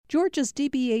Georgia's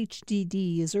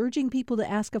DBHDD is urging people to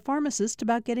ask a pharmacist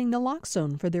about getting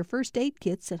naloxone for their first aid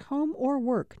kits at home or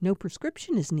work. No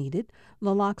prescription is needed.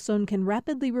 Naloxone can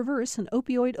rapidly reverse an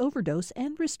opioid overdose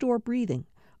and restore breathing.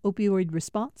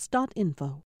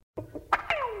 Opioidresponse.info.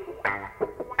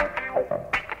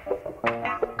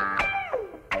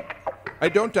 I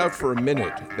don't doubt for a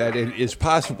minute that it is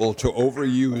possible to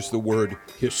overuse the word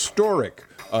historic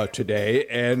today,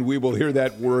 and we will hear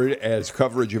that word as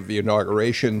coverage of the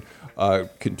inauguration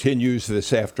continues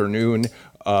this afternoon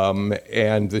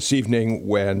and this evening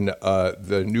when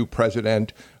the new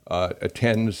president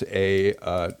attends a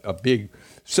big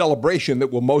celebration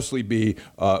that will mostly be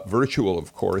virtual,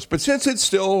 of course. But since it's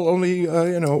still only,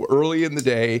 early in the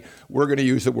day, we're going to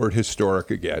use the word historic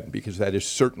again, because that is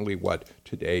certainly what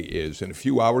today is. In a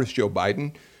few hours, Joe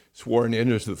Biden sworn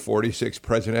in as the 46th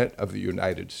president of the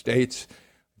United States.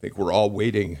 I think we're all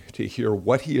waiting to hear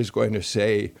what he is going to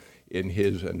say in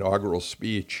his inaugural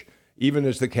speech. Even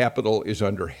as the Capitol is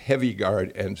under heavy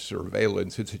guard and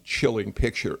surveillance, it's a chilling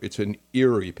picture. It's an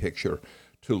eerie picture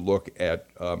to look at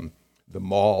the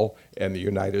mall and the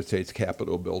United States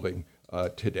Capitol building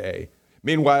today.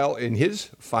 Meanwhile, in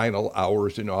his final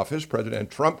hours in office,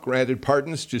 President Trump granted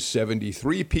pardons to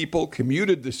 73 people,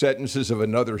 commuted the sentences of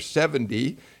another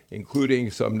 70,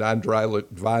 including some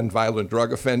non-violent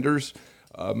drug offenders.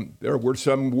 There were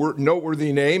some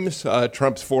noteworthy names.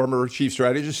 Trump's former chief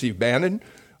strategist, Steve Bannon,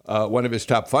 one of his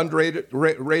top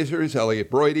fundraisers,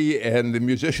 Elliot Broidy, and the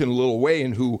musician Lil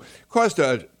Wayne, who caused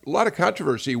a lot of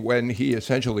controversy when he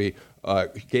essentially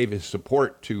gave his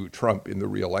support to Trump in the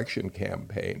re-election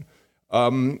campaign.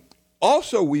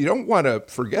 Also, we don't want to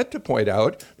forget to point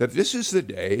out that this is the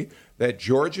day that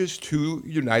Georgia's 2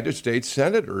 United States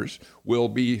senators will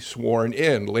be sworn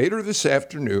in. Later this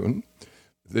afternoon,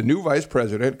 the new Vice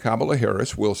President, Kamala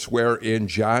Harris, will swear in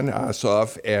Jon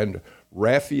Ossoff and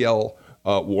Raphael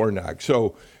Warnock.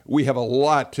 So we have a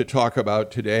lot to talk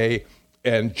about today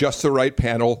and just the right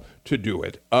panel to do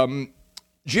it.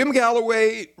 Jim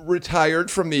Galloway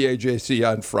retired from the AJC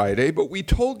on Friday, but we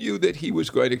told you that he was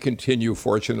going to continue,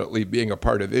 fortunately, being a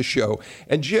part of this show.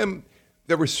 And Jim,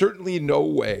 there was certainly no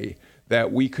way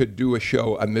that we could do a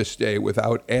show on this day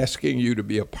without asking you to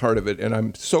be a part of it. And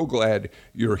I'm so glad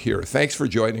you're here. Thanks for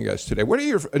joining us today. What are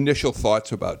your initial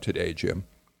thoughts about today, Jim?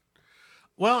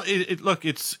 Well,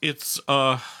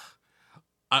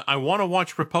 I want to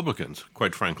watch Republicans,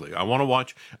 quite frankly. I want to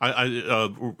watch.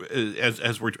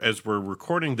 As we're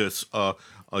recording this, Joe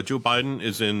Biden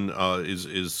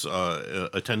is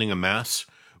attending a mass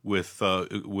with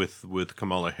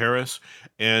Kamala Harris,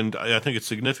 and I think it's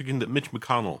significant that Mitch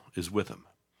McConnell is with him,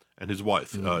 and his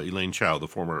wife Elaine Chao, the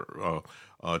former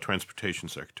transportation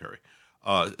secretary.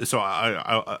 So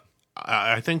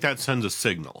I think that sends a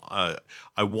signal.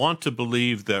 I want to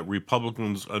believe that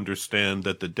Republicans understand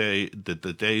that the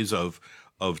days of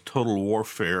total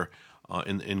warfare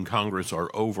in Congress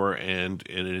are over, and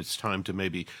it's time to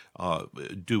maybe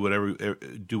do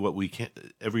what we can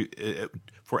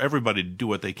for everybody to do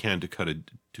what they can to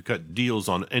cut deals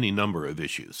on any number of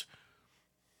issues.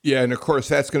 Yeah, and of course,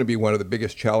 that's going to be one of the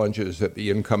biggest challenges that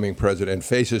the incoming president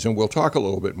faces, and we'll talk a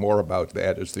little bit more about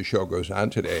that as the show goes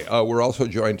on today. We're also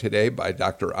joined today by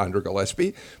Dr. Andra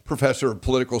Gillespie, professor of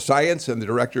political science and the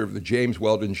director of the James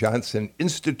Weldon Johnson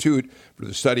Institute for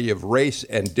the Study of Race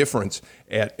and Difference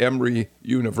at Emory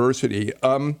University.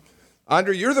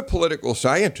 Andra, you're the political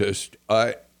scientist.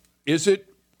 Is it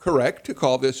correct to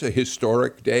call this a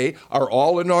historic day? Are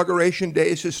all inauguration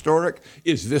days historic?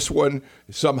 Is this one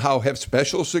somehow have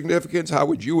special significance? How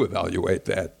would you evaluate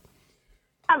that?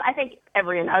 I think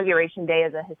every inauguration day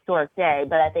is a historic day,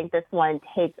 but I think this one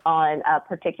takes on a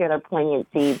particular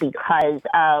poignancy because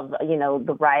of,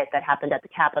 the riot that happened at the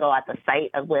Capitol at the site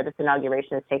of where this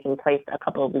inauguration is taking place a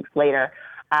couple of weeks later,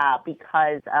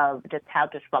 because of just how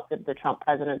disruptive the Trump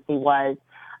presidency was.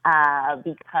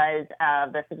 Because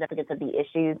of the significance of the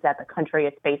issues that the country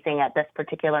is facing at this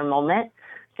particular moment.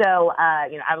 So,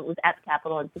 I was at the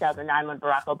Capitol in 2009 when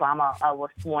Barack Obama was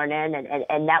sworn in,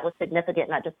 and that was significant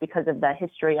not just because of the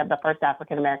history of the first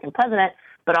African-American president,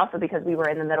 but also because we were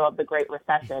in the middle of the Great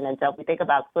Recession. And so if we think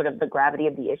about sort of the gravity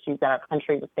of the issues that our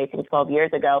country was facing 12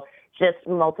 years ago, just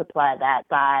multiply that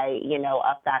by,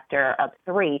 a factor of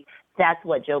 3. That's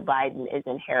what Joe Biden is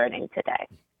inheriting today.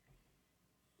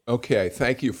 Okay,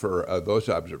 thank you for those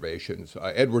observations.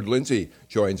 Edward Lindsey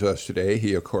joins us today.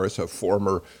 He, of course, a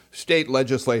former state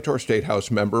legislator, state house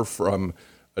member from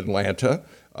Atlanta,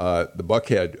 the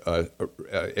Buckhead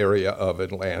area of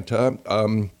Atlanta.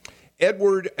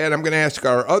 Edward, and I'm going to ask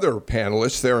our other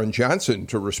panelist, Theron Johnson,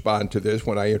 to respond to this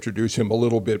when I introduce him a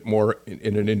little bit more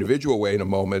in an individual way in a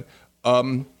moment.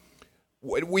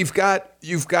 you've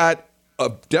got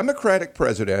a Democratic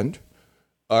president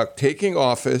taking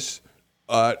office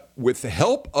with the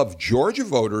help of Georgia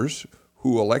voters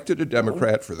who elected a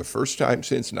Democrat for the first time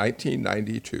since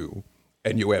 1992,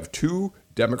 and you have two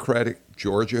Democratic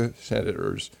Georgia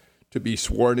senators to be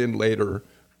sworn in later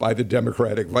by the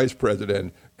Democratic Vice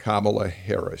President, Kamala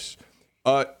Harris.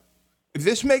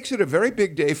 This makes it a very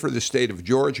big day for the state of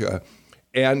Georgia,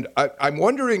 and I'm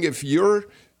wondering if you're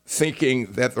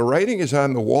thinking that the writing is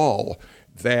on the wall,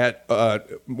 that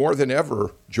more than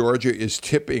ever, Georgia is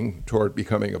tipping toward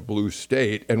becoming a blue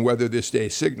state, and whether this day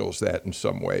signals that in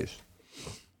some ways.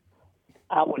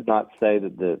 I would not say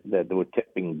that we're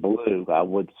tipping blue. I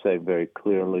would say very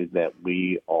clearly that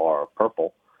we are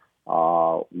purple.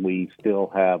 We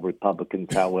still have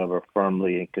Republicans, however,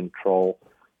 firmly in control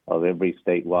of every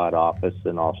statewide office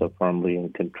and also firmly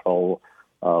in control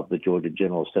of the Georgia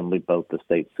General Assembly, both the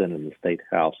state Senate and the state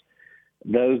House.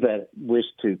 Those that wish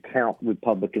to count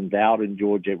Republicans out in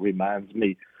Georgia reminds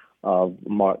me of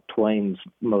Mark Twain's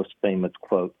most famous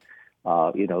quote,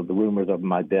 the rumors of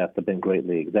my death have been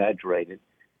greatly exaggerated.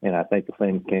 And I think the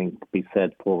same can be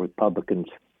said for Republicans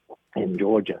in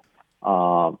Georgia.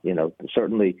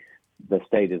 Certainly the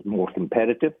state is more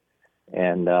competitive,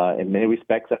 and in many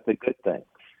respects, that's a good thing.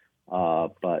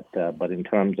 But in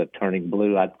terms of turning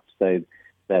blue, I'd say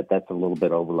that that's a little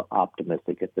bit over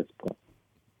optimistic at this point.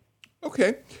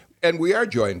 Okay. And we are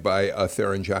joined by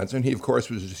Theron Johnson. He, of course,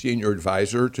 was a senior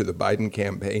advisor to the Biden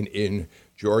campaign in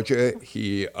Georgia.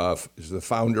 He is the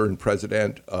founder and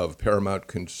president of Paramount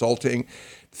Consulting.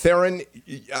 Theron,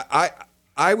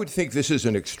 I would think this is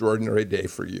an extraordinary day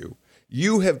for you.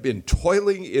 You have been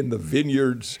toiling in the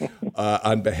vineyards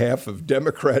on behalf of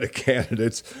Democratic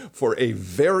candidates for a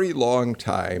very long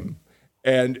time,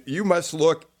 and you must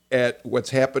look at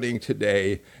what's happening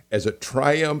today as a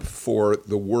triumph for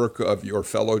the work of your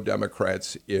fellow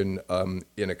Democrats in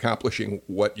accomplishing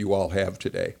what you all have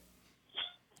today.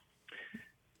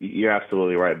 You're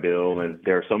absolutely right, Bill. And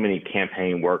there are so many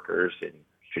campaign workers and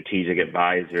strategic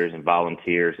advisors and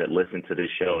volunteers that listen to this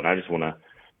show. And I just want to,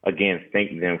 again,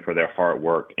 thank them for their hard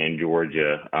work in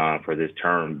Georgia for this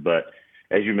term. But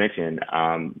as you mentioned,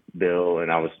 Bill,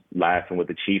 and I was laughing with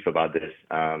the chief about this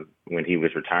when he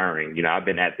was retiring. I've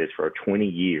been at this for 20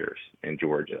 years in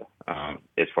Georgia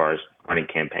as far as running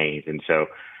campaigns. And so,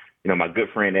 my good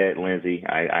friend Ed Lindsay,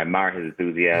 I admire his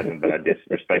enthusiasm, but I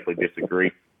respectfully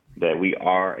disagree that we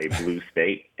are a blue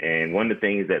state. And one of the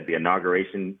things that the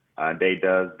inauguration day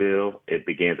does, Bill, it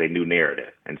begins a new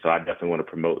narrative. And so I definitely want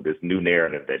to promote this new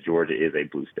narrative that Georgia is a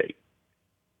blue state.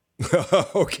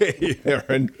 Okay,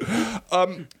 Aaron.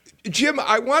 Jim,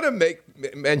 I want to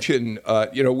mention,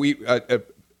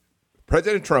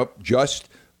 President Trump just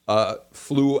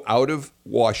flew out of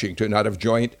Washington, out of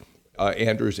Joint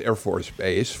Andrews Air Force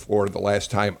Base for the last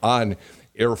time on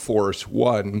Air Force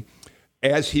One.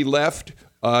 As he left,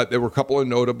 there were a couple of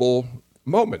notable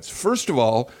moments. First of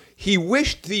all, he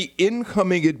wished the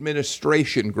incoming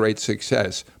administration great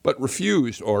success, but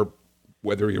refused, or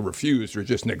whether he refused or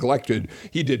just neglected,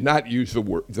 he did not use the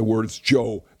words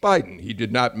Joe Biden. He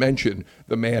did not mention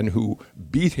the man who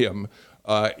beat him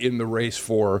in the race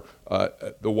for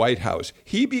the White House.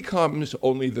 He becomes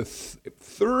only the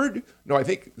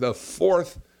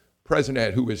fourth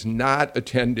president who is not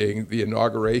attending the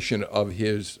inauguration of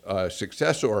his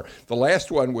successor. The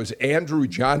last one was Andrew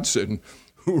Johnson,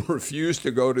 who refused to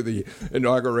go to the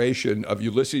inauguration of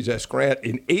Ulysses S. Grant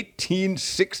in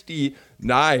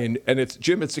 1869. And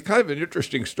it's a kind of an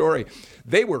interesting story.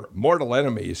 They were mortal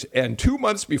enemies. And 2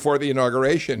 months before the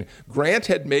inauguration, Grant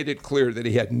had made it clear that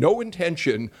he had no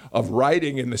intention of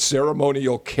riding in the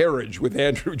ceremonial carriage with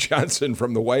Andrew Johnson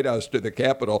from the White House to the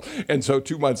Capitol. And so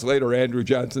 2 months later, Andrew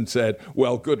Johnson said,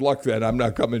 well, good luck then. I'm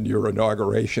not coming to your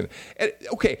inauguration. And,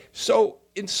 okay, so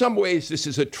in some ways, this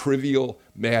is a trivial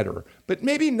matter, but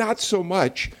maybe not so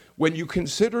much when you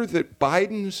consider that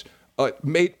Biden's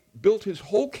built his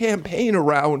whole campaign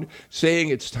around saying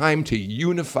it's time to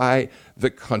unify the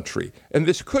country. And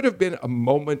this could have been a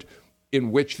moment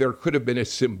in which there could have been a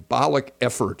symbolic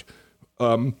effort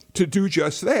to do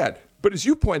just that. But as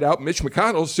you point out, Mitch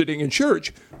McConnell's sitting in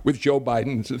church with Joe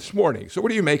Biden this morning. So what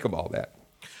do you make of all that?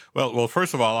 Well,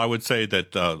 first of all, I would say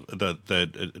that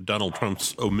that Donald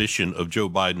Trump's omission of Joe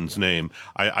Biden's name,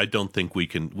 I don't think we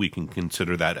can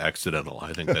consider that accidental.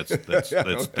 I think that's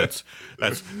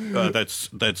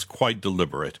quite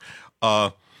deliberate,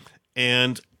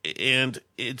 and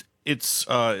it's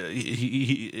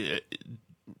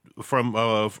from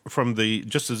the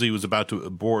just as he was about to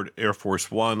board Air Force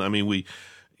One. I mean,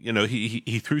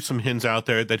 he threw some hints out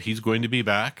there that he's going to be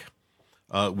back.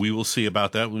 We will see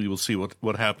about that. We will see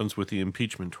what happens with the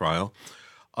impeachment trial.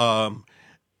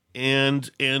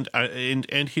 And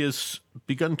he has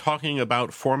begun talking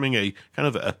about forming a kind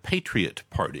of a patriot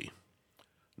party,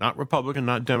 not Republican,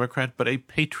 not Democrat, but a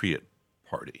patriot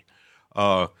party,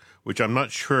 which I'm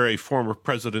not sure a former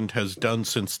president has done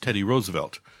since Teddy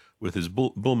Roosevelt with his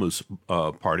Bull Moose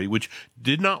party, which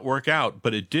did not work out,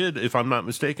 but it did, if I'm not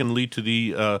mistaken, lead to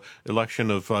the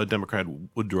election of Democrat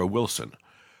Woodrow Wilson.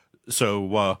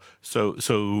 So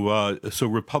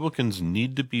Republicans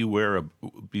need to be aware of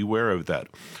that.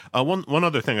 One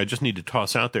other thing I just need to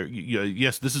toss out there.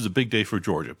 Yes, this is a big day for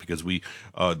Georgia because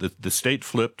the state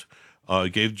flipped,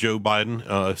 gave Joe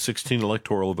Biden 16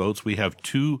 electoral votes. We have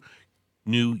 2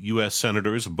 new U.S.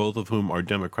 senators, both of whom are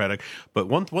Democratic. But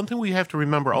one thing we have to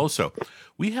remember also,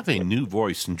 we have a new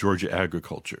voice in Georgia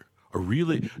agriculture.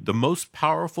 The most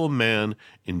powerful man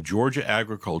in Georgia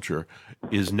agriculture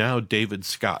is now David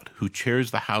Scott, who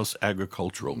chairs the House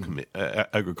Agriculture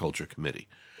Committee.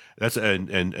 That's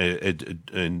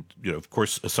and of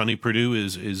course Sonny Perdue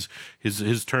is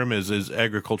his term as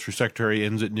Agriculture Secretary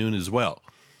ends at noon as well.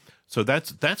 So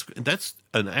that's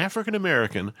an African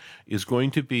American is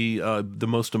going to be the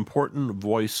most important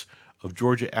voice of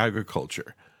Georgia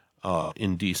agriculture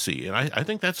in D.C. And I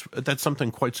think that's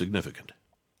something quite significant.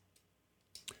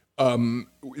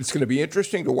 It's going to be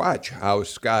interesting to watch how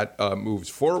Scott moves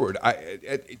forward.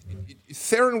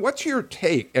 Theron, what's your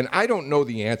take? And I don't know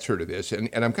the answer to this, and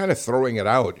I'm kind of throwing it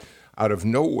out of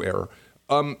nowhere.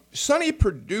 Sonny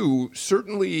Perdue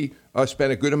certainly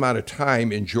spent a good amount of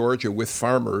time in Georgia with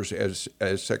farmers as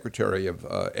Secretary of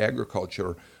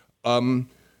Agriculture. And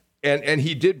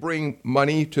he did bring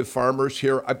money to farmers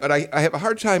here. But I have a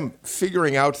hard time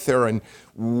figuring out, Theron,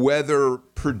 whether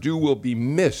Perdue will be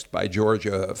missed by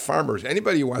Georgia farmers.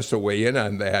 Anybody who wants to weigh in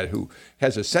on that, who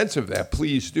has a sense of that,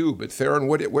 please do. But Theron,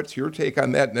 what's your take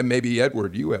on that? And then maybe,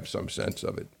 Edward, you have some sense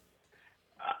of it.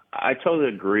 I totally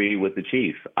agree with the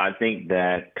chief. I think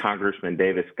that Congressman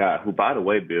David Scott, who, by the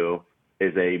way, Bill,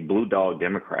 is a blue dog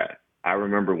Democrat. I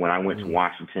remember when I went to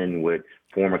Washington with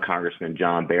former Congressman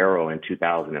John Barrow in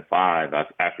 2005,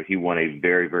 after he won a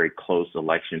very, very close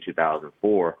election in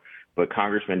 2004. But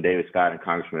Congressman David Scott and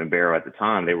Congressman Barrow at the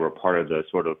time, they were a part of the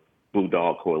sort of blue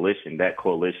dog coalition. That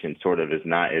coalition sort of is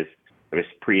not as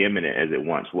preeminent as it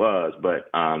once was. But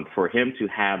for him to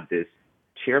have this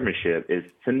chairmanship is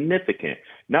significant,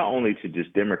 not only to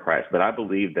just Democrats, but I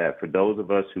believe that for those of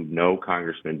us who know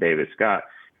Congressman David Scott,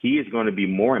 he is going to be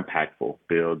more impactful,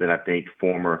 Bill, than I think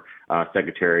former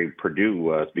Secretary Perdue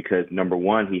was, because number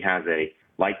one, he has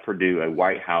like Perdue, a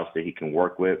White House that he can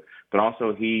work with, but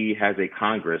also he has a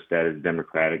Congress that is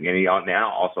Democratic, and he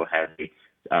now also has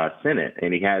a Senate,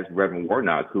 and he has Reverend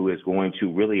Warnock, who is going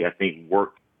to really, I think,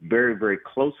 work very, very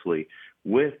closely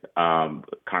with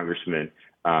Congressman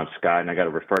Scott, and I got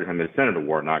to refer to him as Senator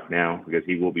Warnock now because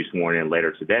he will be sworn in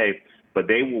later today. But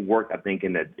they will work, I think,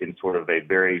 in sort of a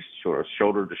very sort of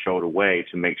shoulder-to-shoulder way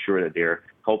to make sure that they're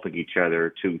helping each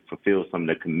other to fulfill some of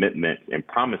the commitments and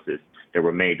promises that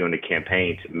were made during the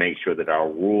campaign to make sure that our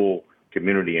rural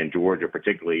community in Georgia,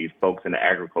 particularly folks in the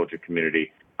agriculture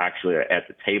community, actually are at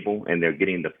the table and they're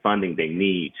getting the funding they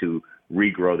need to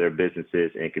regrow their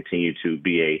businesses and continue to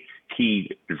be a key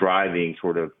driving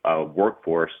sort of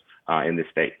workforce in the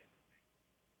state.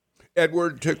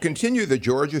 Edward, to continue the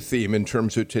Georgia theme in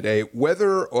terms of today,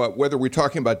 whether we're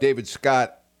talking about David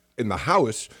Scott in the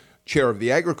House, chair of the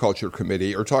Agriculture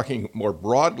Committee, or talking more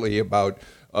broadly about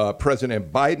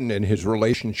President Biden and his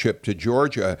relationship to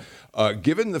Georgia,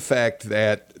 given the fact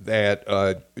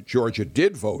that Georgia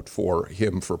did vote for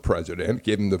him for president,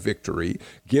 given the victory,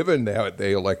 given that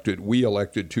we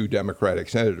elected 2 Democratic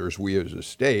senators, we as a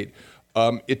state,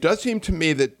 it does seem to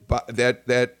me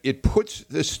that it puts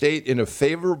the state in a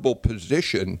favorable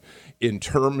position in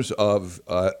terms of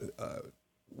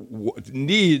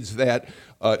needs that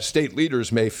state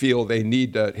leaders may feel they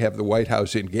need to have the White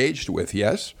House engaged with.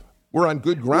 Yes, we're on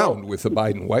good ground with the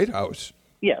Biden White House.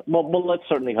 Yeah, well, let's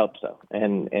certainly hope so,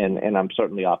 and I'm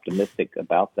certainly optimistic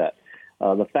about that.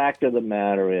 The fact of the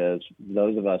matter is,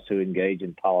 those of us who engage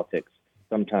in politics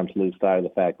sometimes lose sight of the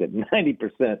fact that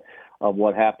 90% of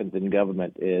what happens in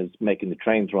government is making the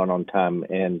trains run on time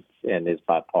and is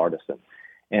bipartisan.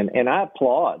 And I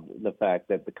applaud the fact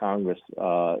that the Congress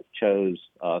chose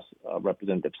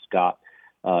Representative Scott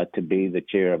to be the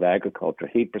chair of agriculture.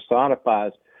 He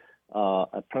personifies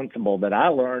a principle that I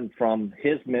learned from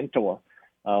his mentor,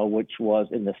 which was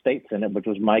in the state Senate, which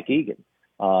was Mike Egan.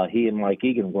 He and Mike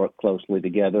Egan worked closely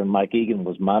together, and Mike Egan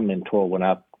was my mentor when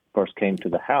I first came to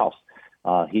the House.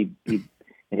 He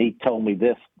told me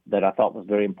this that I thought was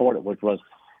very important, which was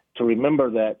to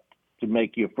remember that to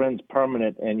make your friends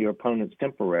permanent and your opponents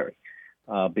temporary,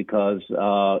 because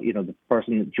the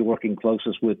person that you're working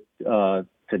closest with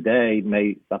today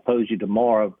may oppose you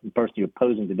tomorrow. The person you're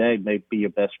opposing today may be your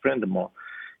best friend tomorrow,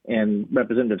 and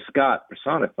Representative Scott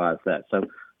personifies that. So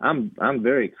I'm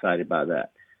very excited by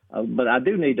that. But I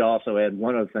do need to also add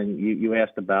one other thing. You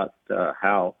asked about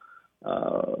how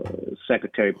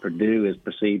Secretary Perdue is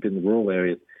perceived in the rural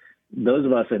areas. Those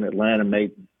of us in Atlanta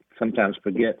may sometimes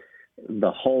forget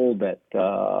the hold that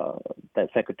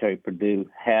Secretary Perdue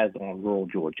has on rural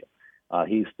Georgia.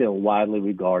 He's still widely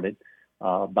regarded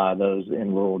by those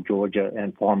in rural Georgia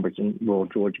and farmers in rural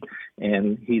Georgia,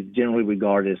 and he's generally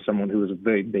regarded as someone who was a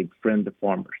very big friend of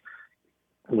farmers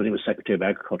when he was Secretary of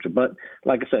Agriculture. But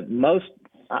like I said,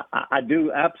 I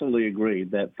do absolutely agree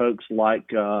that folks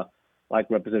like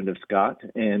Representative Scott,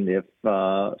 and if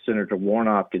Senator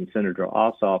Warnock and Senator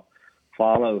Ossoff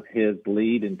follow his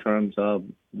lead in terms of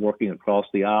working across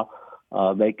the aisle,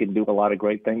 they can do a lot of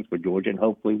great things for Georgia, and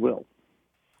hopefully will.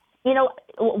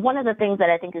 One of the things that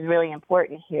I think is really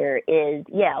important here is,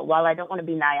 while I don't want to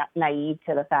be naive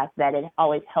to the fact that it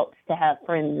always helps to have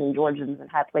friends and Georgians in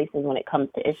high places when it comes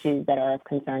to issues that are of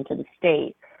concern to the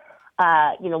state,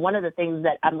 one of the things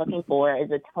that I'm looking for is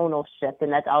a tonal shift,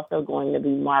 and that's also going to be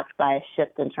marked by a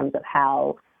shift in terms of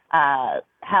how our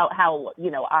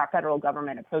federal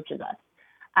government approaches us.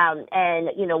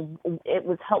 It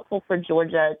was helpful for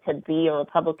Georgia to be a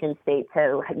Republican state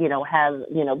to, have,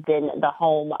 been the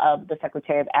home of the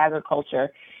Secretary of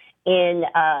Agriculture in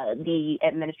the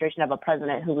administration of a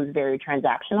president who was very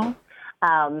transactional.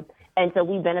 And so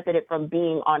we benefited from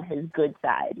being on his good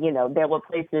side. There were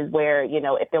places where,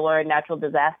 if there were a natural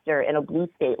disaster in a blue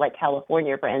state like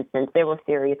California, for instance, there were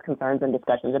serious concerns and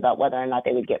discussions about whether or not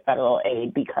they would get federal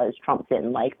aid because Trump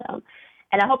didn't like them.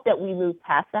 And I hope that we move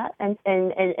past that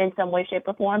in some way, shape,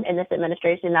 or form in this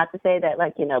administration. Not to say that,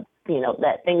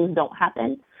 that things don't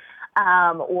happen,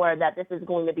 or that this is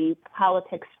going to be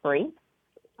politics free.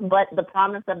 But the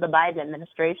promise of the Biden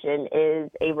administration is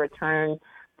a return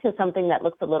to something that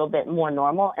looks a little bit more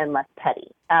normal and less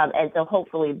petty. And so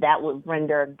hopefully that would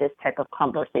render this type of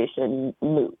conversation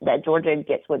moot, that Georgia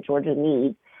gets what Georgia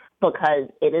needs because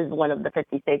it is one of the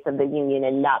 50 states of the union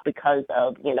and not because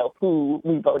of, who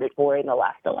we voted for in the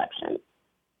last election.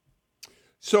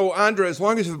 So, Andra, as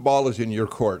long as the ball is in your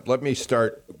court, let me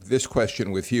start this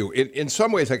question with you. In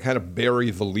some ways, I kind of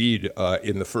bury the lead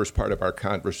in the first part of our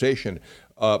conversation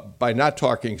by not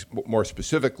talking more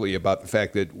specifically about the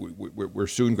fact that we're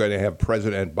soon going to have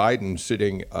President Biden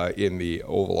sitting in the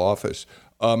Oval Office.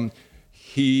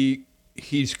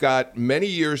 He's got many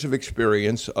years of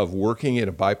experience of working in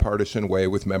a bipartisan way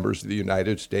with members of the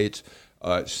United States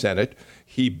Senate.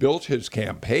 He built his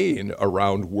campaign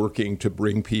around working to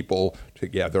bring people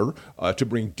together, to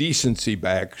bring decency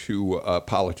back to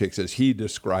politics, as he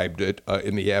described it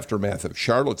in the aftermath of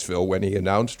Charlottesville when he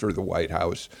announced her the White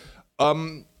House.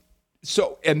 And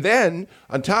then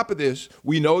on top of this,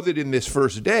 we know that in this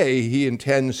first day, he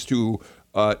intends to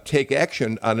take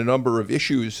action on a number of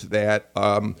issues that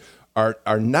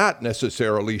are not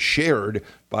necessarily shared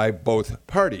by both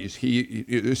parties.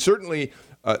 He certainly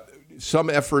some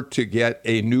effort to get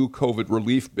a new COVID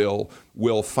relief bill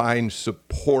will find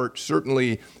support,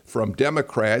 certainly from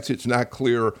Democrats. It's not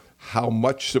clear how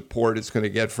much support it's going to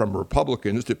get from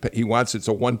Republicans. He wants it's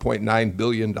a $1.9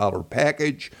 billion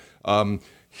package.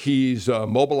 He's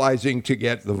mobilizing to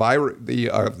get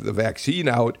the vaccine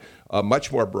out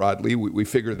much more broadly. We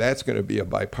figure that's going to be a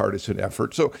bipartisan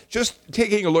effort. So just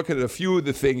taking a look at a few of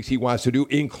the things he wants to do,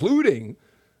 including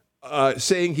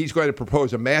saying he's going to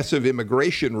propose a massive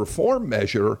immigration reform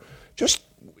measure. Just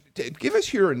give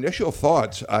us your initial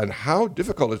thoughts on how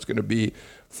difficult it's going to be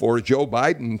for Joe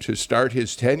Biden to start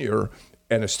his tenure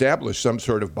and establish some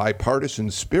sort of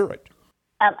bipartisan spirit.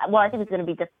 Well, I think it's going to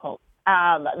be difficult.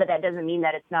 But that doesn't mean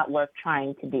that it's not worth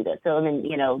trying to do this. So,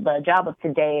 the job of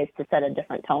today is to set a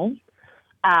different tone.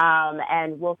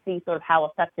 And we'll see sort of how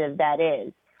effective that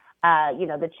is.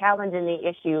 The challenge in the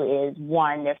issue is,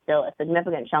 one, there's still a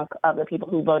significant chunk of the people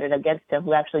who voted against him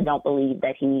who actually don't believe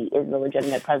that he is the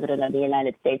legitimate president of the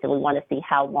United States. And we want to see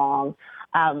how long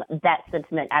that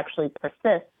sentiment actually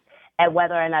persists and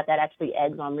whether or not that actually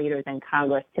eggs on leaders in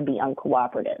Congress to be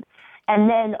uncooperative. And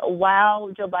then while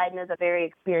Joe Biden is a very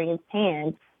experienced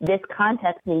hand, this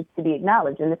context needs to be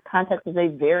acknowledged. And this context is a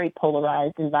very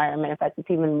polarized environment. In fact, it's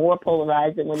even more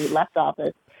polarized than when he left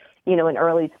office, in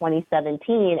early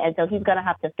 2017. And so he's going to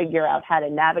have to figure out how to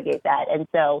navigate that. And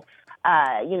so,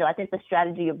 I think the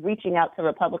strategy of reaching out to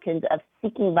Republicans, of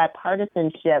seeking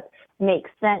bipartisanship, makes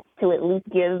sense to at least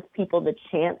give people the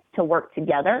chance to work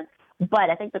together But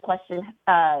I think the question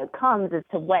comes as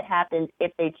to what happens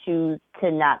if they choose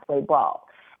to not play ball.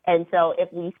 And so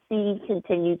if we see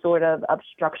continued sort of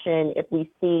obstruction, if we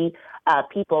see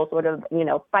people sort of,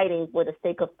 fighting for the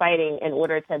sake of fighting in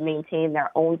order to maintain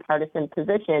their own partisan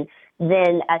position,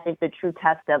 then I think the true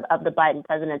test of the Biden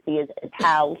presidency is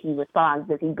how he responds.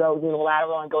 Does he go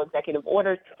unilateral and go executive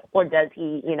orders, or does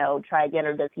he, try again,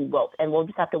 or does he vote? And we'll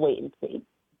just have to wait and see.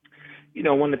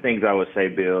 One of the things I would say,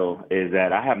 Bill, is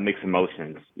that I have mixed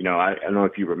emotions. I don't know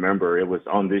if you remember, it was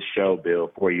on this show, Bill,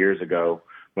 4 years ago,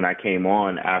 when I came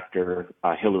on after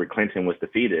Hillary Clinton was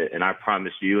defeated, and I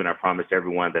promised you and I promised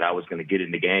everyone that I was going to get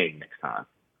in the game next time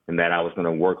and that I was going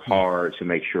to work hard to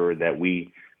make sure that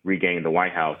we regained the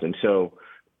White House. And so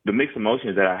the mixed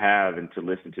emotions that I have, and to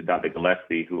listen to Dr.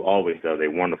 Gillespie, who always does a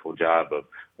wonderful job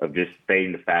of just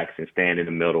stating the facts and staying in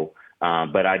the middle.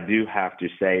 But I do have to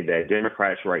say that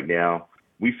Democrats right now,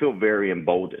 we feel very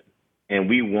emboldened. And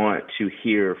we want to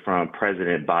hear from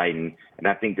President Biden. And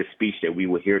I think the speech that we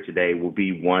will hear today will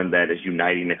be one that is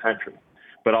uniting the country.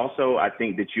 But also, I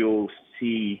think that you'll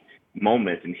see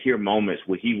moments and hear moments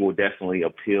where he will definitely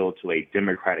appeal to a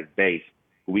Democratic base.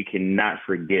 We cannot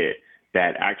forget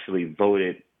that actually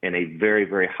voted in a very,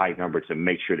 very high number to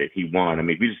make sure that he won. I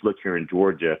mean, if you just look here in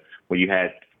Georgia, where you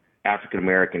had African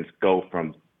Americans go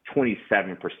from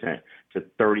 27% to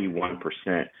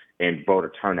 31% in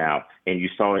voter turnout, and you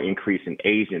saw an increase in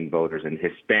Asian voters and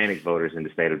Hispanic voters in the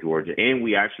state of Georgia. And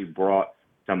we actually brought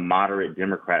some moderate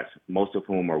Democrats, most of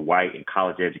whom are white and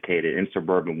college educated and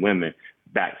suburban women,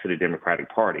 back to the Democratic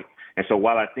Party. And so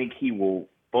while I think he will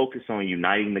focus on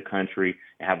uniting the country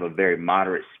and have a very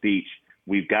moderate speech,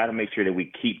 we've got to make sure that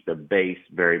we keep the base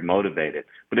very motivated.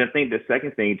 But I think the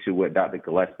second thing to what Dr.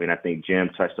 Gillespie, and I think Jim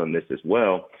touched on this as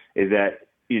well, is that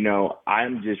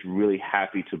I'm just really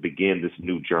happy to begin this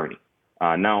new journey,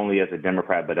 not only as a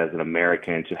Democrat, but as an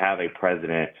American, to have a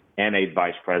president and a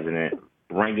vice president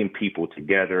bringing people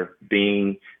together,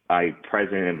 being a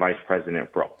president and vice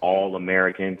president for all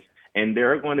Americans. And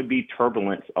there are going to be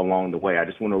turbulence along the way. I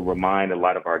just want to remind a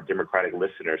lot of our Democratic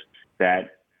listeners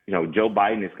that, Joe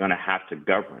Biden is going to have to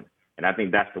govern. And I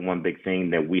think that's the one big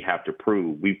thing that we have to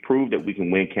prove. We've proved that we can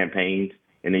win campaigns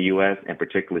in the U.S. and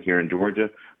particularly here in Georgia,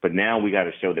 but now we got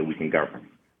to show that we can govern.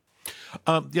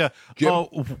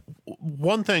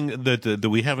 One thing that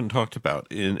we haven't talked about,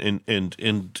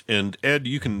 and Ed,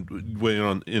 you can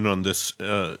weigh in on this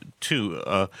too,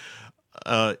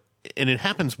 and it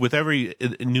happens with every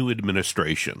new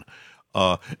administration,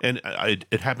 and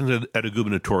it happens at a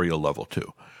gubernatorial level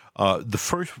too.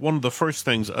 One of the first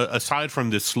things, aside from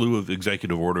this slew of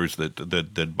executive orders that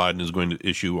Biden is going to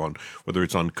issue on whether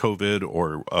it's on COVID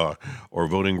or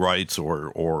voting rights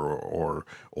or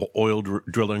oil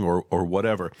drilling or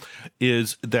whatever,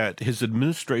 is that his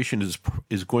administration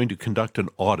is going to conduct an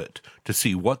audit to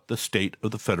see what the state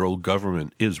of the federal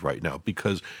government is right now,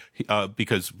 because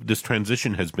this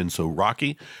transition has been so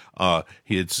rocky.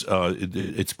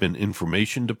 It's been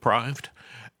information deprived.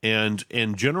 And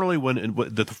generally, when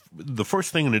the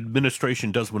first thing an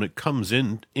administration does when it comes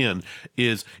in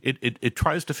is it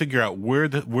tries to figure out where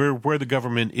the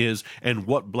government is and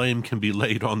what blame can be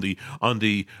laid on the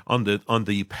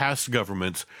past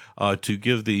governments to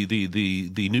give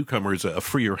the newcomers a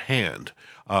freer hand.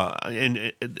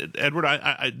 And Edward,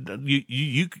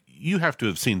 you have to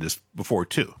have seen this before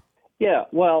too. Yeah,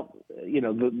 well,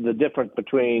 the difference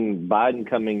between Biden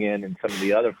coming in and some of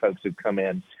the other folks who've come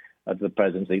in to the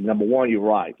presidency. Number one, you're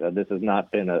right. This has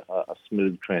not been a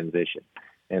smooth transition,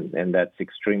 and that's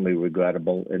extremely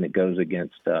regrettable, and it goes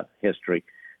against history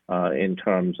in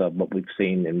terms of what we've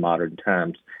seen in modern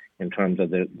times, in terms of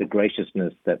the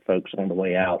graciousness that folks on the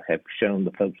way out have shown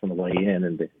the folks on the way in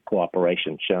and the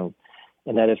cooperation shown,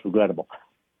 and that is regrettable.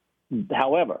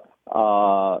 However,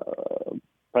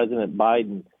 President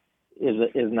Biden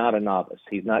is not a novice.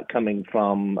 He's not coming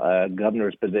from a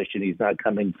governor's position. He's not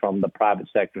coming from the private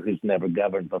sector who's never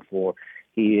governed before.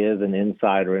 He is an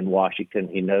insider in Washington.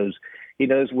 He knows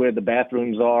where the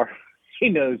bathrooms are. He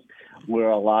knows where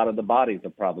a lot of the bodies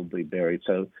are probably buried.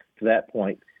 So to that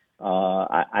point,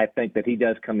 I think that he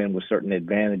does come in with certain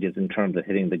advantages in terms of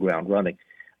hitting the ground running.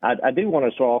 I do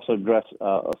want to also address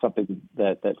something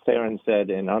that Theron said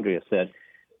and Andrea said,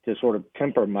 to sort of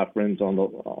temper my friends on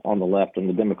the left and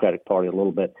the Democratic Party a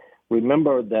little bit.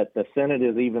 Remember that the Senate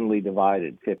is evenly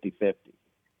divided, 50-50,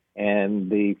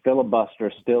 and the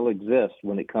filibuster still exists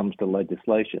when it comes to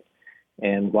legislation.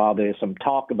 And while there's some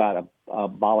talk about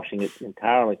abolishing it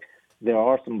entirely, there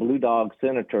are some blue dog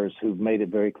senators who've made it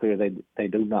very clear they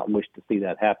do not wish to see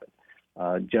that happen.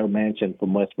 Joe Manchin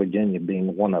from West Virginia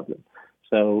being one of them.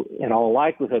 So in all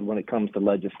likelihood, when it comes to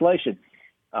legislation,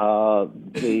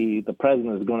 the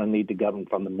president is going to need to govern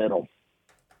from the middle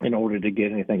in order to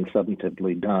get anything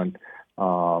substantively done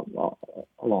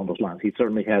along those lines. He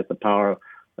certainly has the power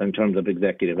in terms of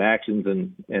executive actions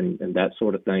and that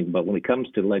sort of thing. But when it comes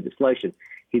to legislation,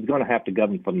 he's going to have to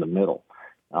govern from the middle.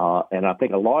 And I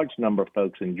think a large number of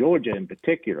folks in Georgia in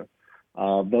particular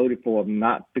voted for him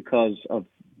not because of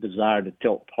desire to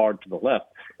tilt hard to the left,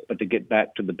 but to get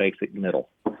back to the basic middle.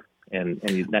 And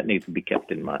that needs to be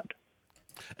kept in mind.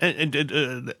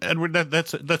 And Edward,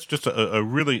 that's just a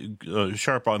really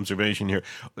sharp observation here,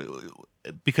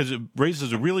 because it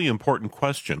raises a really important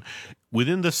question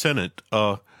within the Senate.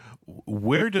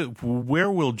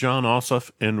 Where will Jon Ossoff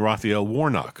and Raphael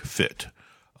Warnock fit?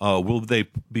 Will they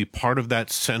be part of that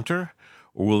center,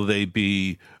 or will they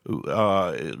be?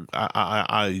 I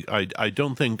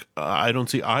don't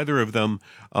see either of them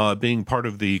being part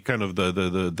of the kind of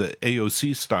the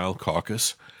AOC style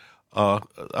caucus.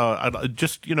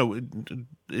 Just,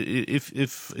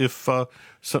 if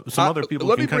some other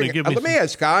people can kind of give me. Let me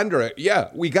ask Andra. Yeah,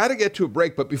 we got to get to a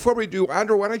break, but before we do,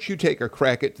 Andra, why don't you take a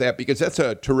crack at that, because that's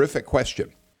a terrific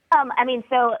question.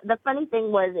 So the funny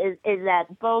thing is that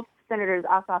both Senators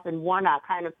Ossoff and Warnock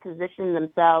kind of positioned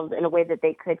themselves in a way that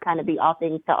they could kind of be all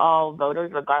things to all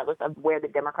voters, regardless of where the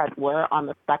Democrats were on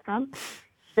the spectrum.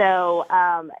 So,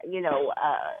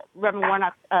 Reverend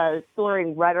Warnock's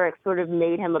soaring rhetoric sort of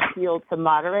made him appeal to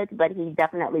moderates, but he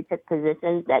definitely took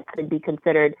positions that could be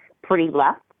considered pretty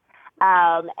left.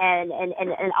 And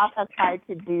Ossoff tried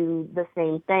to do the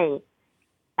same thing.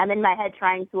 I'm in my head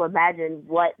trying to imagine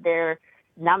what their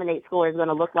nominate score is going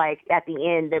to look like at the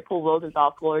end, their Paul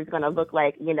Rosenthal score is going to look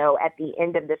like, at the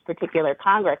end of this particular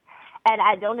Congress. And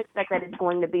I don't expect that it's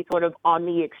going to be sort of on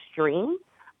the extreme.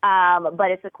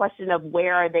 But it's a question of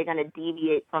where are they going to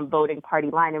deviate from voting party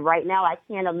line. And right now, I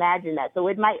can't imagine that. So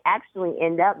it might actually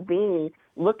end up being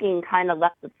looking kind of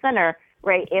left of center,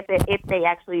 right, if they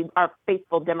actually are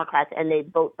faithful Democrats and they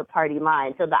vote the party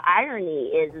line. So the irony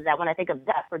is that when I think of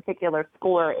that particular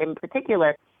score in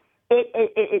particular,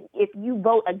 if you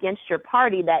vote against your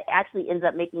party, that actually ends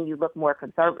up making you look more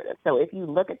conservative. So if you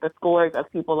look at the scores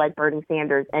of people like Bernie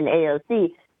Sanders and AOC,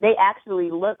 they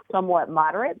actually look somewhat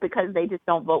moderate because they just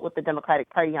don't vote with the Democratic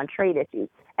Party on trade issues.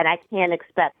 And I can't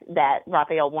expect that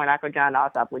Raphael Warnock or Jon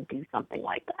Ossoff would do something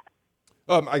like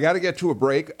that. I got to get to a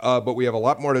break, but we have a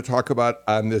lot more to talk about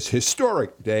on this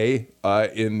historic day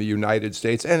in the United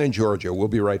States and in Georgia. We'll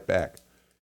be right back.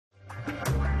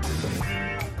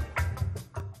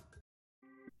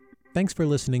 Thanks for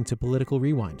listening to Political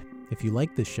Rewind. If you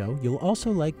like this show, you'll also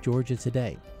like Georgia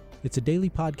Today. It's a daily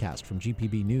podcast from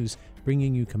GPB News,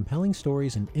 bringing you compelling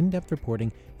stories and in-depth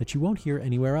reporting that you won't hear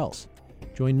anywhere else.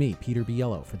 Join me, Peter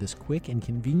Biello, for this quick and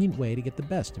convenient way to get the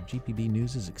best of GPB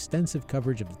News' extensive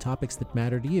coverage of the topics that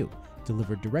matter to you,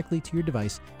 delivered directly to your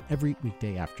device every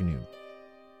weekday afternoon.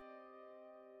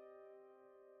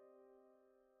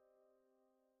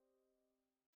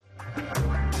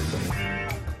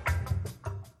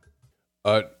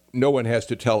 No one has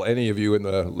to tell any of you in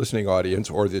the listening audience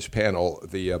or this panel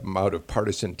the amount of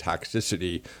partisan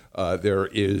toxicity there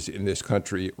is in this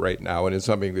country right now, and it's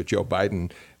something that Joe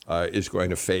Biden is going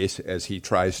to face as he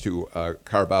tries to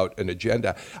carve out an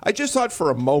agenda. I just thought for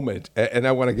a moment, and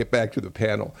I want to get back to the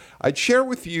panel, I'd share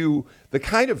with you the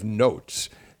kind of notes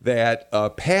that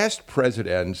past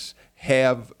presidents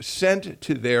have sent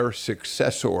to their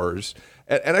successors,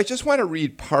 and I just want to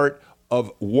read part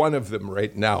of one of them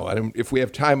right now. And if we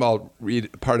have time, I'll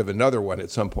read part of another one at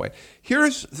some point.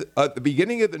 Here's the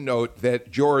beginning of the note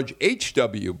that George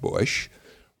H.W. Bush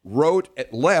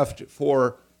left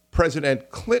for President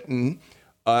Clinton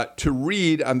to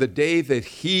read on the day that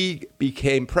he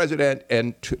became president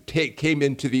and came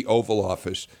into the Oval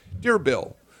Office. Dear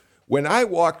Bill, when I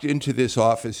walked into this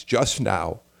office just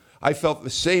now, I felt the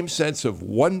same sense of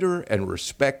wonder and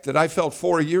respect that I felt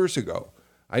 4 years ago.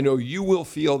 I know you will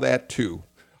feel that too.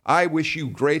 I wish you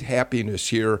great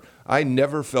happiness here. I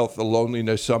never felt the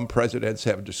loneliness some presidents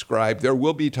have described. There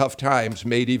will be tough times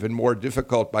made even more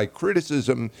difficult by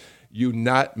criticism you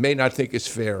may not think is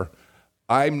fair.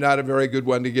 I'm not a very good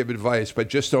one to give advice, but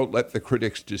just don't let the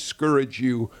critics discourage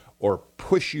you or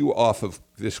push you off of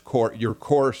your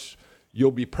course.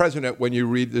 You'll be president when you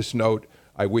read this note.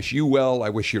 I wish you well. I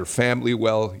wish your family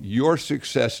well. Your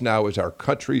success now is our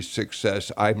country's success.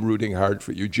 I'm rooting hard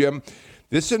for you. Jim,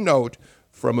 this is a note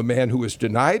from a man who was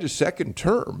denied a second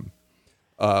term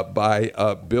by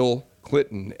Bill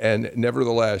Clinton and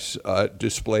nevertheless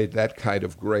displayed that kind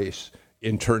of grace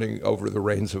in turning over the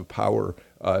reins of power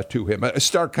to him. A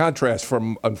stark contrast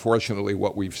from, unfortunately,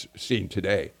 what we've seen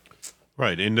today.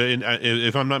 Right, and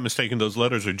if I'm not mistaken, those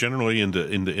letters are generally in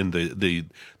the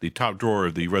top drawer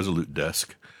of the Resolute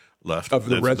desk left of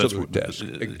the Resolute desk,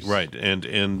 right?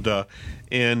 And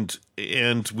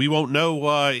we won't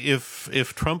know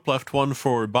if Trump left one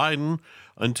for Biden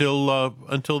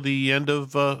until the end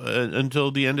of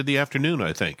the afternoon,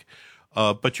 I think.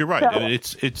 But you're right. So,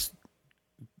 it's.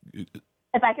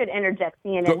 If I could interject,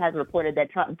 CNN has reported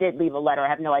that Trump did leave a letter. I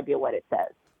have no idea what it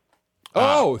says.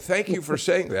 Oh, thank you for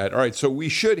saying that. All right, so we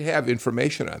should have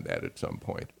information on that at some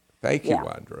point. Thank you,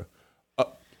 Andra.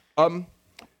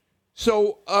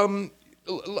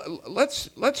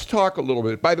 Let's talk a little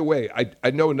bit. By the way,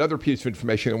 I know another piece of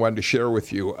information I wanted to share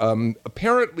with you.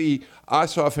 Apparently,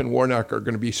 Ossoff and Warnock are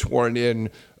going to be sworn in,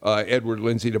 Edward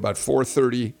Lindsey, at about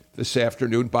 4:30 this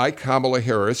afternoon by Kamala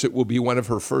Harris. It will be one of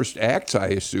her first acts, I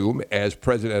assume, as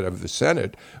president of the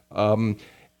Senate.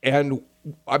 And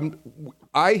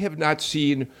I have not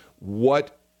seen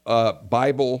what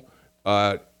Bible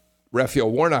Raphael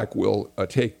Warnock will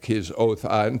take his oath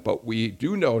on, but we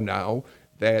do know now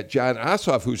that Jon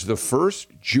Ossoff, who's the first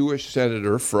Jewish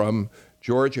senator from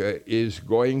Georgia, is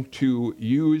going to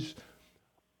use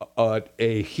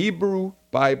a Hebrew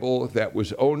Bible that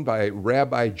was owned by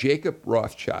Rabbi Jacob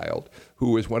Rothschild,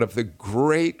 who was one of the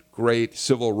great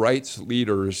civil rights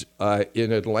leaders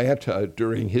in Atlanta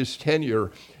during his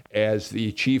tenure as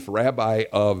the chief rabbi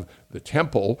of the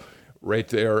temple right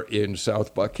there in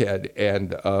South Buckhead,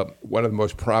 and one of the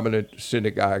most prominent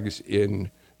synagogues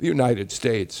in the United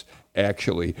States,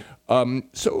 actually.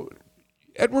 So,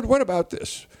 Edward, what about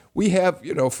this? We have,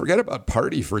 forget about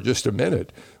party for just a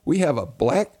minute. We have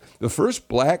the first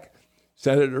black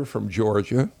senator from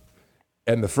Georgia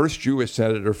and the first Jewish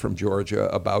senator from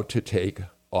Georgia about to take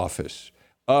office.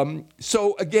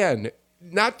 So, again,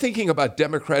 not thinking about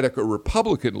Democratic or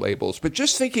Republican labels, but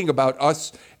just thinking about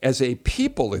us as a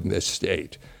people in this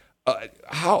state.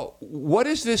 What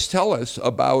does this tell us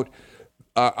about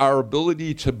our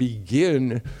ability to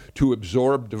begin to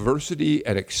absorb diversity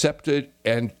and accept it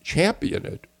and champion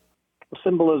it?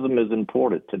 Symbolism is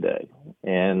important today,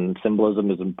 and symbolism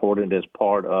is important as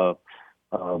part of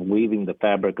weaving the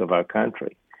fabric of our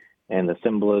country. And the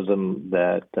symbolism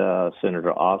that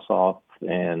Senator Ossoff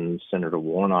and Senator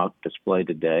Warnock display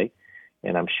today,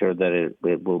 and I'm sure that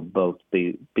it will both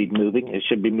be moving. It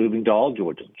should be moving to all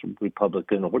Georgians,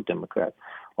 Republican or Democrat,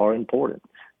 are important.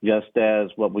 Just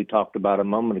as what we talked about a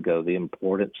moment ago, the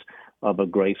importance of a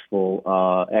graceful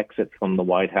exit from the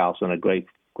White House and a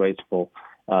graceful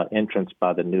entrance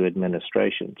by the new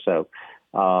administration. So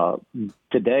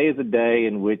today is a day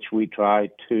in which we try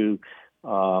to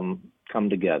come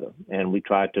together, and we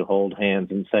try to hold hands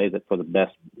and say that for the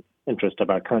best interest of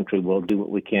our country, we'll do what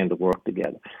we can to work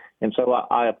together. And so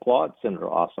I applaud Senator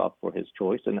Ossoff for his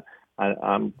choice, and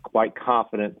I'm quite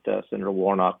confident Senator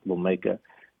Warnock will make an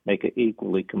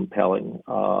equally compelling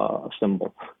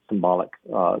symbolic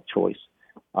choice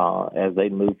as they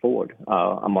move forward.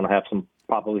 I'm going to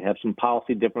probably have some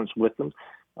policy difference with them,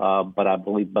 but I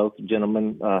believe both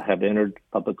gentlemen have entered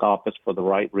public office for the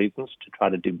right reasons to try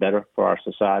to do better for our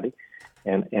society.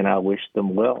 And I wish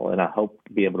them well, and I hope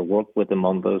to be able to work with them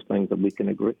on those things that we can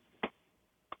agree.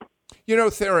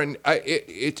 Theron,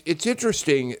 it's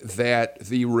interesting that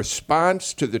the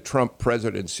response to the Trump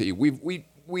presidency,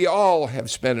 we all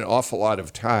have spent an awful lot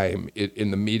of time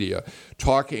in the media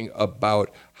talking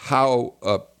about how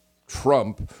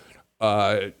Trump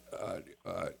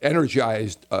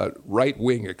energized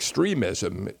right-wing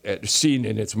extremism seen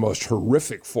in its most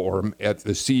horrific form at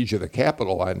the siege of the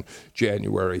Capitol on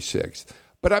January 6th.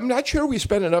 But I'm not sure we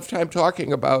spent enough time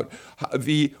talking about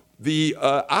the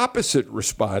opposite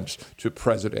response to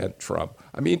President Trump.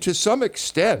 I mean, to some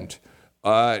extent,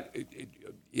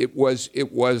 it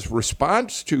was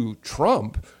response to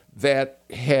Trump that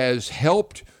has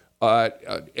helped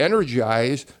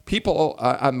energize people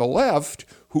on the left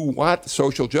who want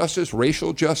social justice,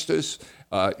 racial justice,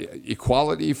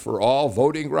 equality for all,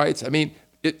 voting rights. I mean,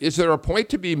 is there a point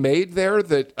to be made there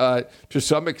that to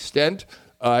some extent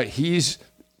he's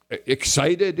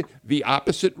excited the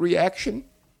opposite reaction?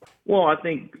 Well, I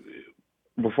think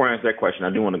before I answer that question, I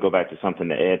do want to go back to something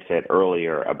that Ed said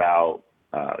earlier about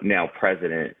now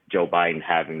President Joe Biden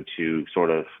having to sort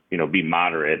of, be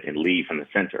moderate and lead from the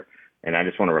center. And I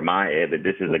just want to remind Ed that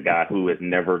this is a guy who has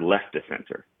never left the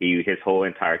center. His whole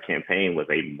entire campaign was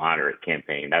a moderate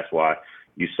campaign. That's why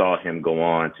you saw him go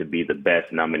on to be the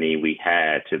best nominee we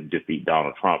had to defeat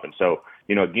Donald Trump. And so,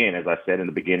 again, as I said in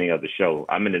the beginning of the show,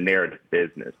 I'm in the narrative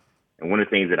business. And one of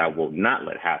the things that I will not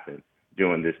let happen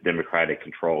during this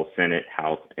Democratic-controlled Senate,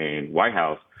 House, and White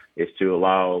House is to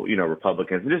allow,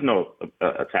 Republicans, and there's no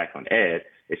attack on Ed,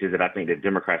 It's just that I think that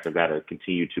Democrats have got to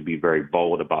continue to be very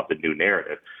bold about the new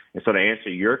narrative. And so to answer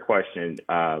your question,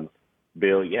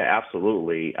 Bill, yeah,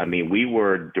 absolutely. I mean, we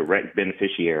were direct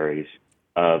beneficiaries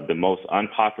of the most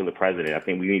unpopular president. I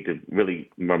think we need to really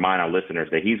remind our listeners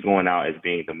that he's going out as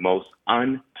being the most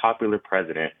unpopular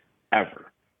president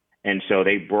ever. And so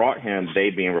they brought him, they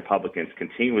being Republicans,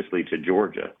 continuously to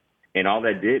Georgia. And all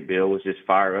that did, Bill, was just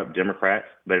fire up Democrats,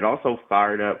 but it also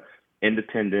fired up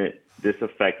independent,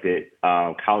 disaffected,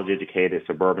 college-educated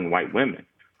suburban white women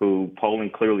who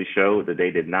polling clearly showed that they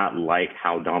did not like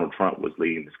how Donald Trump was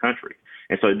leading this country.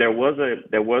 And so there was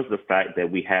the fact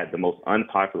that we had the most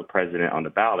unpopular president on the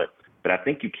ballot, but I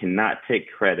think you cannot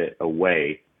take credit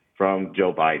away from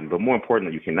Joe Biden. But more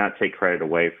importantly, you cannot take credit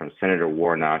away from Senator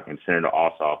Warnock and Senator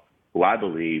Ossoff, who I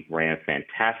believe ran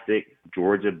fantastic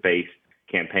Georgia-based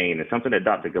campaign. And something that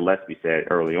Dr. Gillespie said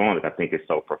early on that I think is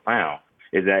so profound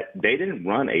is that they didn't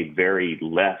run a very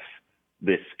left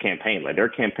this campaign. Like their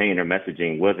campaign, their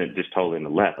messaging wasn't just totally in the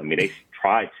left. I mean, they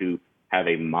tried to have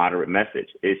a moderate message.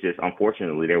 It's just,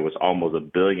 unfortunately, there was almost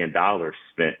 $1 billion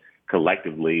spent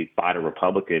collectively by the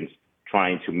Republicans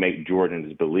trying to make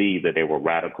Georgians believe that they were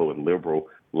radical and liberal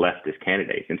leftist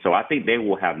candidates. And so I think they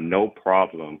will have no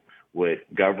problem with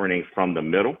governing from the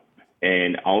middle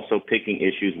and also picking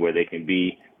issues where they can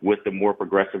be with the more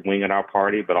progressive wing in our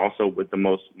party, but also with the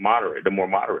more moderate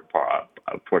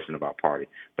portion of our party.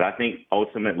 But I think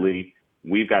ultimately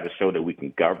we've got to show that we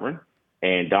can govern.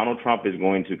 And Donald Trump is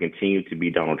going to continue to be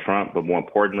Donald Trump. But more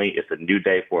importantly, it's a new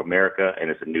day for America,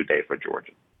 and it's a new day for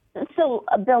Georgia. So,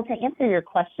 Bill, to answer your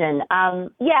question, I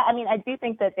do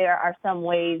think that there are some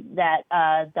ways that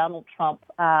Donald Trump,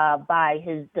 by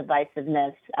his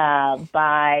divisiveness,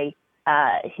 by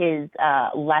his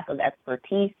lack of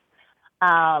expertise,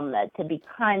 to be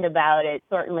kind about it,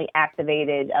 certainly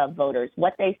activated voters.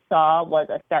 What they saw was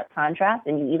a stark contrast,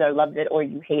 and you either loved it or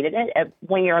you hated it.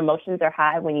 When your emotions are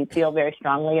high, when you feel very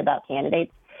strongly about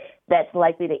candidates, that's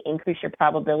likely to increase your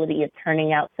probability of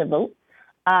turning out to vote.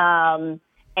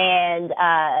 And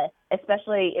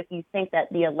especially if you think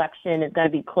that the election is going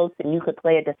to be close and you could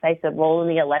play a decisive role in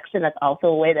the election, that's also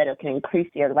a way that it can increase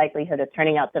your likelihood of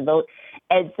turning out to vote.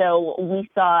 And so we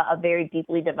saw a very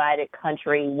deeply divided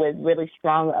country with really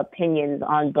strong opinions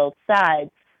on both sides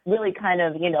really kind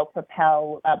of,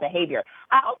 propel behavior.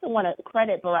 I also want to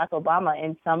credit Barack Obama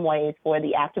in some ways for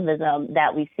the activism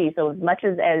that we see. So as much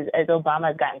as Obama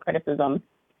has gotten criticism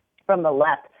from the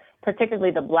left,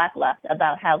 particularly the black left,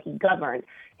 about how he governed,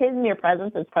 his mere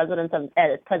presence as president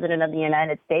of the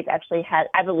United States actually has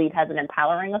an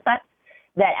empowering effect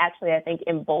that actually, I think,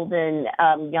 emboldened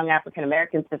young African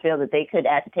Americans to feel that they could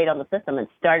agitate on the system. It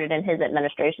started in his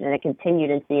administration and it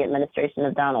continued in the administration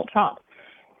of Donald Trump.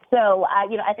 So,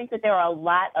 I think that there are a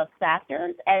lot of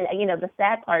factors. And, the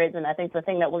sad part is, and I think the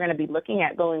thing that we're going to be looking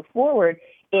at going forward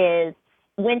is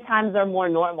when times are more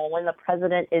normal, when the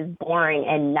president is boring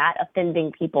and not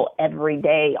offending people every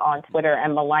day on Twitter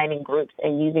and maligning groups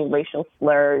and using racial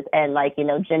slurs and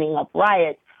ginning up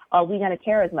riots, are we going to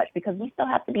care as much? Because we still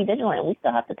have to be vigilant. We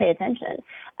still have to pay attention.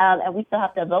 And we still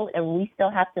have to vote and we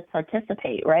still have to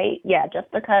participate, right? Yeah,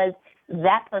 just because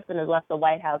that person has left the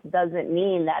White House doesn't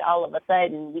mean that all of a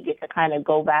sudden we get to kind of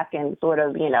go back and sort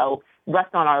of,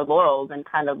 rest on our laurels and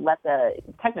kind of let the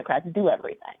technocrats do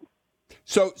everything.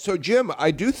 So Jim,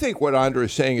 I do think what Andra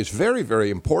is saying is very, very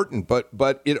important,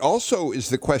 but it also is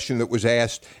the question that was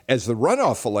asked as the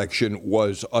runoff election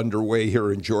was underway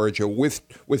here in Georgia.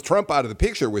 With Trump out of the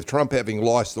picture, with Trump having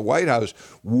lost the White House,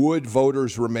 would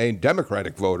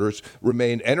Democratic voters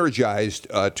remain energized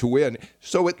to win?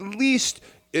 So at least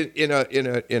in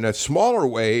a smaller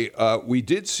way, we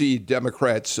did see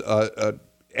Democrats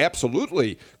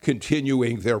absolutely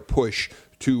continuing their push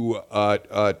to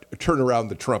turn around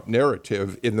the Trump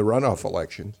narrative in the runoff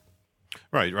elections.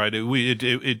 Right.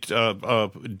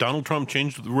 Donald Trump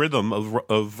changed the rhythm of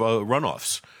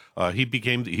runoffs.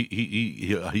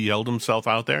 He held himself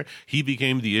out there. He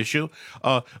became the issue.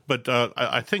 But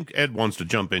I think Ed wants to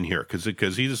jump in here because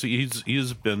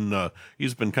he's been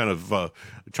kind of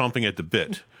chomping at the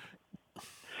bit.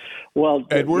 Well,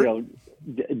 Edward,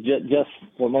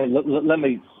 let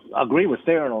me agree with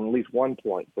Theron on at least one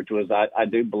point, which was I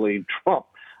do believe Trump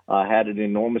had an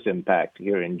enormous impact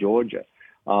here in Georgia.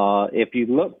 If you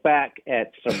look back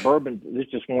at suburban, this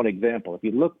is just one example. If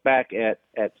you look back at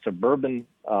suburban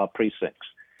precincts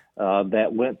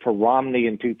that went for Romney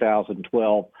in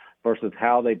 2012 versus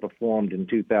how they performed in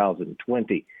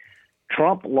 2020,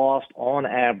 Trump lost on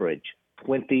average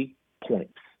 20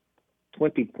 points.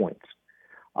 20 points.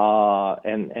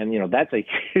 And that's a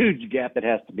huge gap that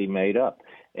has to be made up.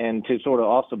 And to sort of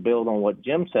also build on what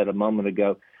Jim said a moment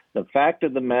ago, The fact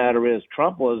of the matter is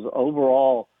Trump was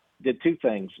overall did two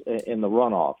things in the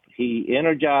runoff. He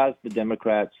energized the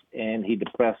Democrats and he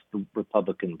depressed the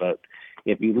Republican vote.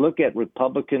 If you look at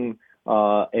Republican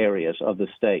areas of the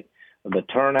state, the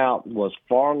turnout was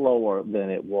far lower than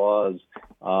it was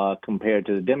compared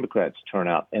to the Democrats'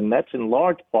 turnout. And that's in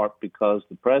large part because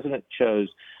the president chose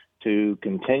to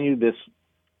continue this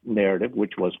narrative,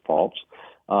 which was false,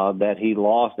 that he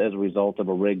lost as a result of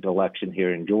a rigged election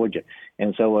here in Georgia.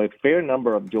 And so a fair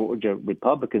number of Georgia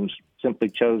Republicans simply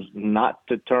chose not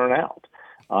to turn out,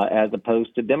 as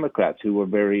opposed to Democrats who were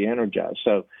very energized.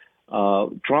 So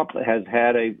Trump has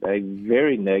had a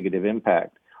very negative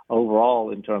impact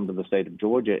overall in terms of the state of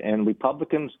Georgia. And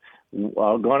Republicans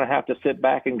are going to have to sit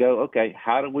back and go, okay,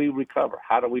 how do we recover?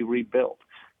 How do we rebuild?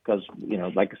 Because,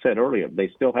 like I said earlier,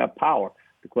 they still have power.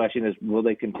 The question is, will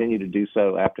they continue to do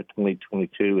so after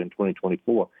 2022 and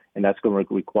 2024? And that's going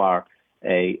to require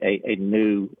a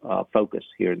new focus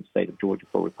here in the state of Georgia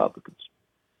for Republicans.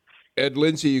 Ed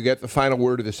Lindsay, you get the final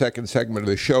word of the second segment of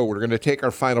the show. We're going to take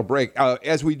our final break.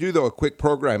 As we do, though, a quick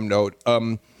program note.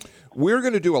 We're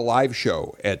going to do a live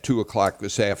show at 2 o'clock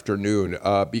this afternoon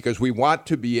because we want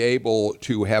to be able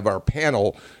to have our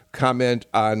panel comment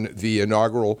on the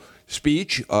inaugural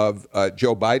speech of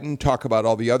Joe Biden, talk about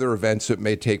all the other events that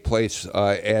may take place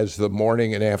as the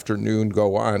morning and afternoon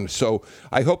go on. So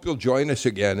I hope you'll join us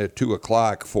again at 2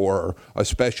 o'clock for a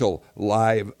special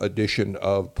live edition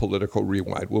of Political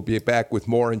Rewind. We'll be back with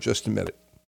more in just a minute.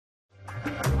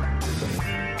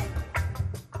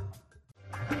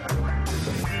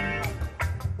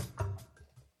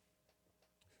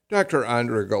 Dr.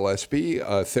 Andra Gillespie,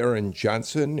 Theron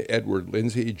Johnson, Edward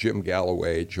Lindsay, Jim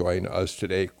Galloway join us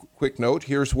today. Quick note,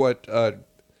 here's what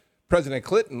President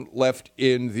Clinton left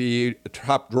in the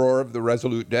top drawer of the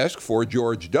Resolute desk for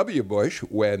George W. Bush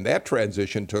when that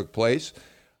transition took place.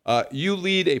 You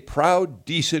lead a proud,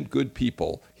 decent, good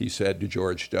people, he said to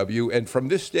George W., and from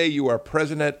this day you are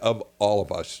president of all of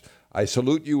us. I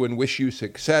salute you and wish you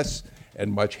success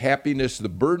and much happiness. The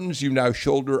burdens you now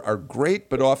shoulder are great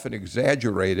but often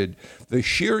exaggerated. The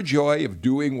sheer joy of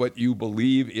doing what you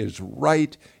believe is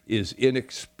right is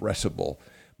inexpressible.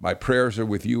 My prayers are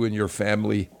with you and your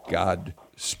family.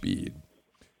 Godspeed.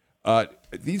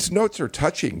 These notes are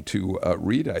touching to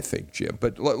read, I think, Jim.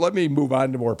 But let me move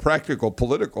on to more practical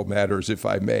political matters, if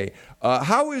I may.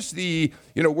 How is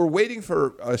we're waiting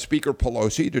for Speaker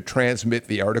Pelosi to transmit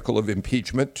the article of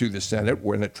impeachment to the Senate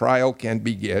when a trial can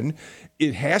begin.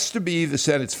 It has to be the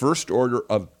Senate's first order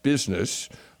of business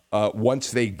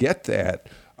once they get that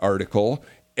article.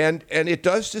 And it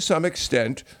does, to some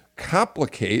extent,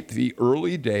 complicate the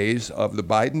early days of the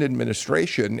Biden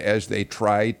administration as they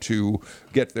try to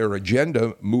get their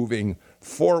agenda moving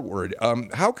forward.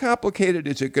 How complicated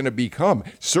is it going to become?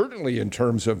 Certainly in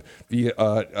terms of the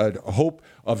hope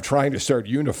of trying to start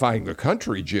unifying the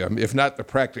country, Jim, if not the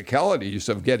practicalities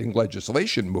of getting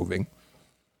legislation moving.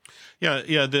 Yeah.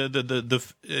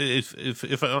 If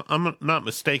I'm not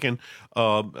mistaken,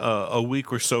 a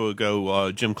week or so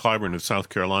ago, Jim Clyburn of South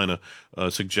Carolina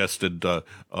suggested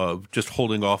just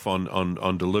holding off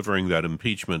on delivering that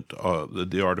impeachment,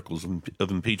 the articles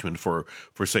of impeachment for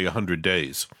say 100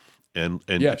 days, and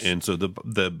yes. And so the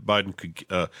Biden could,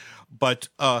 but.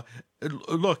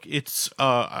 Look, it's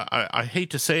I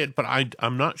hate to say it, but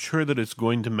I'm not sure that it's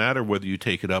going to matter whether you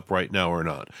take it up right now or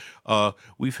not.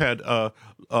 We've had Joe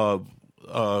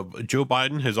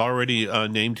Biden has already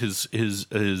named his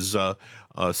the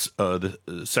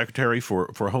Secretary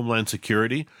for Homeland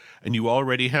Security, and you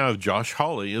already have Josh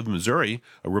Hawley of Missouri,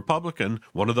 a Republican,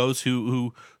 one of those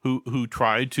who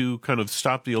tried to kind of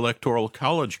stop the Electoral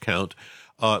College count.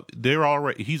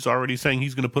 He's already saying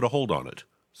he's going to put a hold on it.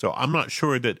 So I'm not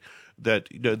sure that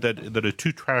a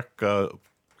two-track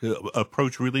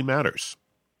approach really matters.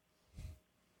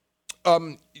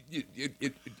 The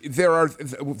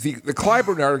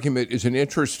Clyburn argument is an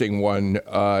interesting one,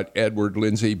 Edward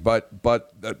Lindsay, but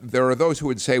there are those who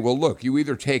would say, well, look, you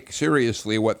either take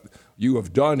seriously what you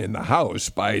have done in the House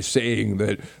by saying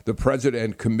that the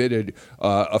president committed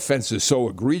offenses so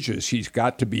egregious he's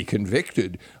got to be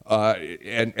convicted,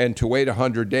 and to wait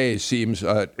 100 days seems,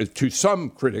 to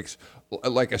some critics,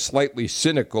 like a slightly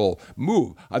cynical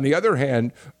move. On the other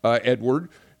hand, Edward,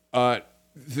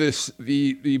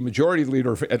 the majority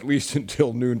leader, at least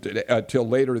until noon today, till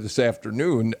later this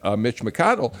afternoon, Mitch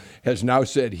McConnell, has now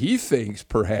said he thinks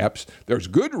perhaps there's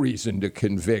good reason to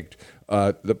convict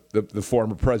the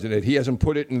former president. He hasn't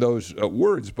put it in those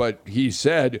words, but he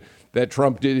said that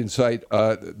Trump did incite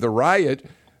the riot.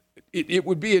 it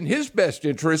would be in his best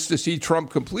interest to see Trump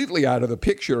completely out of the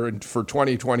picture for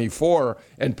 2024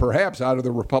 and perhaps out of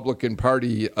the Republican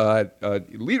Party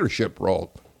leadership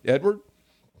role. Edward?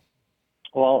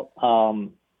 Well,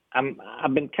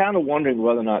 I've been kind of wondering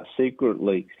whether or not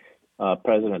secretly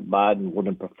President Biden would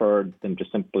have preferred them to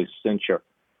simply censure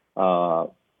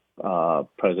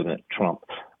President Trump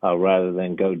rather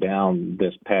than go down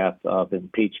this path of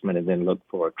impeachment and then look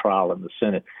for a trial in the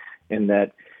Senate, in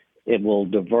that it will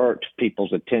divert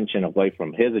people's attention away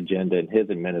from his agenda and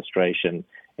his administration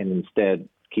and instead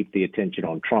keep the attention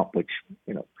on Trump, which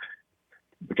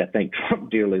I think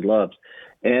Trump dearly loves.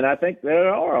 And I think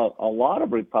there are a lot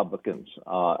of Republicans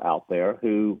out there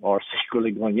who are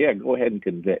secretly going, yeah, go ahead and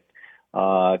convict.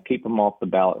 Keep them off the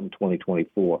ballot in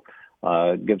 2024.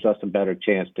 Gives us a better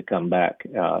chance to come back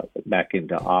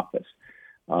into office.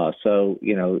 So,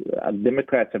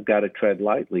 Democrats have got to tread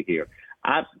lightly here.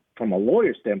 From a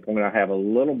lawyer standpoint, I have a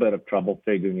little bit of trouble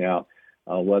figuring out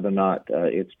whether or not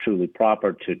it's truly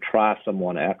proper to try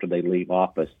someone after they leave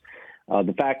office.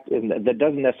 The fact that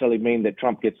doesn't necessarily mean that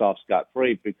Trump gets off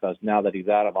scot-free, because now that he's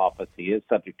out of office, he is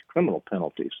subject to criminal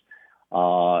penalties.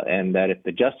 And that if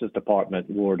the Justice Department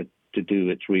were to do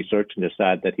its research and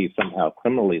decide that he's somehow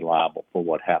criminally liable for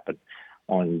what happened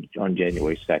on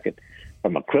January 2nd,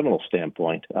 from a criminal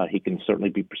standpoint, he can certainly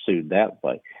be pursued that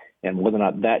way. And whether or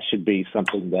not that should be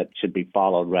something that should be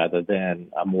followed rather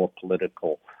than a more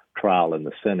political trial in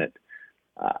the Senate.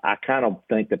 I kind of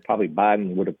think that probably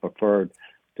Biden would have preferred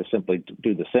to simply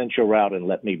do the censure route and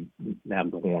let me now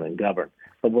go on and govern.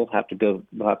 But we'll have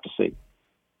to see.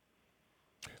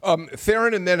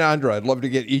 Theron and then Andra, I'd love to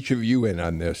get each of you in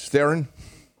on this. Theron?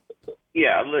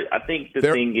 Yeah, look, I think the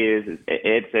thing is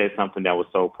Ed said something that was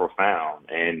so profound,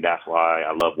 and that's why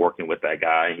I love working with that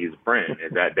guy. He's a friend,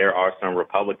 is that there are some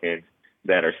Republicans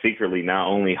that are secretly not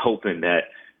only hoping that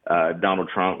Donald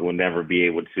Trump will never be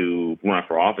able to run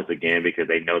for office again because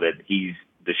they know that he's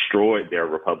destroyed their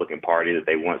Republican Party that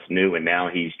they once knew, and now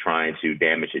he's trying to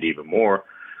damage it even more.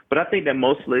 But I think that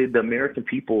mostly the American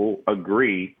people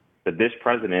agree that this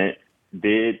president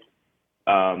did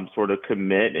sort of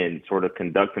commit and sort of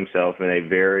conduct himself in a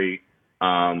very,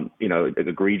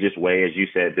 egregious way, as you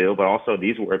said, Bill, but also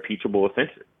these were impeachable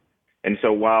offenses. And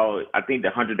so while I think the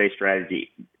 100-day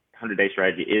strategy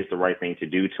is the right thing to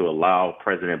do to allow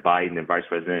President Biden and Vice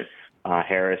President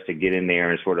Harris to get in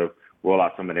there and sort of roll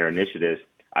out some of their initiatives,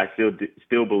 I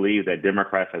still believe that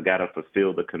Democrats have got to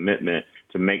fulfill the commitment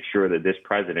to make sure that this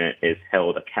president is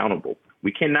held accountable.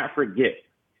 We cannot forget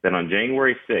that on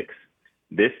January 6th,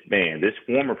 this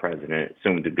former president,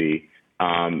 soon to be,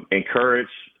 encouraged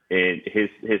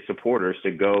his supporters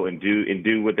to go and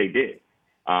do what they did.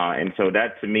 And so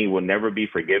that, to me, will never be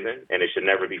forgiven, and it should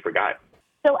never be forgotten.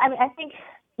 So, I think,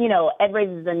 Ed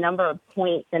raises a number of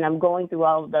points, and I'm going through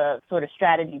all of the sort of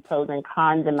strategy pros and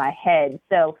cons in my head.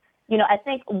 So, I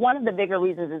think one of the bigger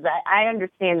reasons is that I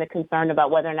understand the concern about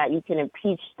whether or not you can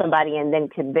impeach somebody and then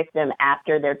convict them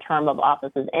after their term of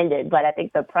office is ended. But I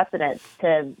think the precedent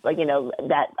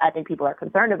that I think people are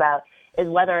concerned about is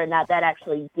whether or not that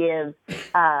actually gives,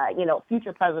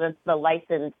 future presidents the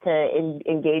license to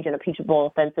engage in impeachable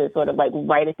offenses sort of like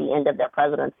right at the end of their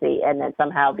presidency and then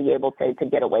somehow be able to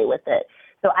get away with it.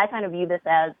 So I kind of view this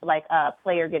as like a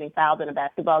player getting fouled in a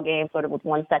basketball game sort of with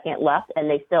 1 second left, and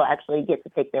they still actually get to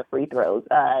take their free throws,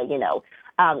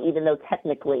 even though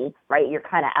technically, right, you're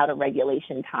kind of out of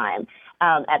regulation time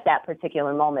at that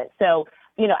particular moment. So,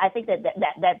 I think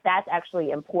that's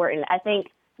actually important. I think,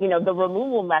 the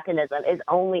removal mechanism is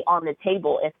only on the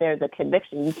table if there's a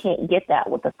conviction. You can't get that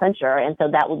with the censure, and so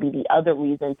that would be the other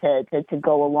reason to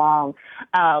go along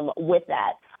with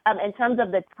that. In terms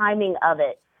of the timing of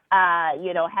it,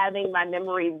 having my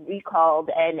memory recalled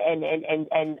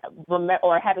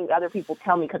or having other people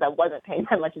tell me because I wasn't paying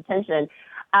that much attention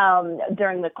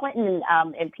during the Clinton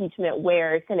impeachment,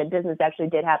 where Senate business actually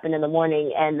did happen in the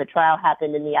morning and the trial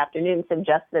happened in the afternoon,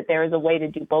 suggests that there is a way to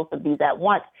do both of these at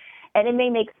once. And it may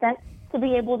make sense to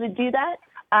be able to do that.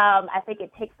 I think it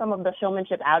takes some of the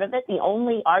showmanship out of it. The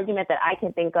only argument that I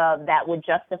can think of that would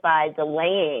justify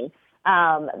delaying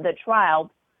the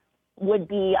trial would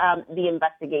be the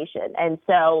investigation. And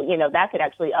so, that could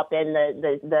actually upend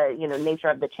the nature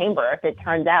of the chamber if it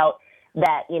turns out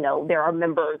that, there are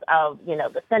members of,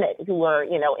 the Senate who were,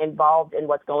 involved in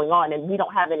what's going on. And we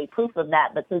don't have any proof of that.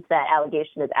 But since that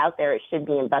allegation is out there, it should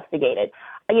be investigated.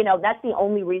 That's the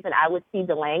only reason I would see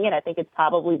delaying it. I think it's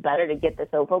probably better to get this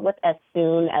over with as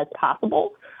soon as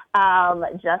possible,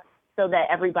 just so that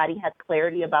everybody has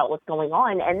clarity about what's going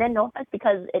on. And then no offense,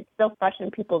 because it's still fresh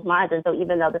in people's minds. And so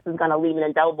even though this is going to leave an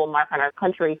indelible mark on our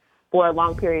country for a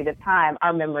long period of time,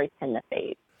 our memories tend to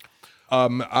fade.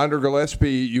 Andra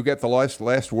Gillespie, you get the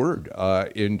last word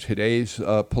in today's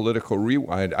Political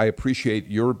Rewind. I appreciate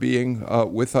your being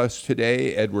with us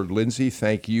today. Edward Lindsay,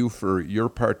 thank you for your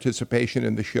participation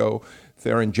in the show.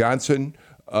 Theron Johnson,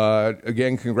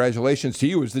 again, congratulations to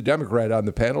you as the Democrat on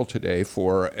the panel today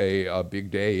for a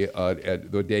big day,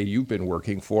 at the day you've been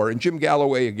working for. And Jim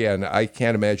Galloway, again, I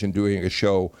can't imagine doing a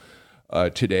show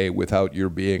today without your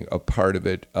being a part of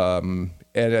it.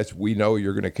 And as we know,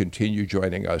 you're going to continue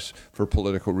joining us for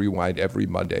Political Rewind every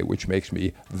Monday, which makes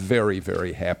me very,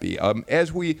 very happy.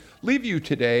 As we leave you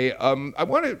today,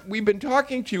 we've been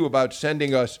talking to you about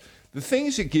sending us the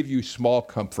things that give you small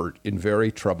comfort in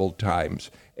very troubled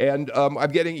times. And I'm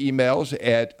getting emails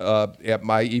at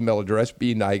my email address,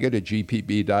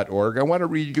 bnigut@gpb.org. I want to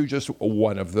read you just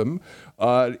one of them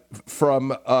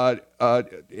from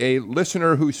a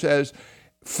listener who says,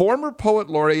 former poet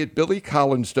laureate Billy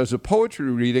Collins does a poetry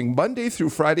reading Monday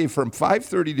through Friday from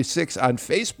 5:30 to 6 on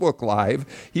Facebook Live.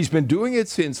 He's been doing it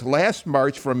since last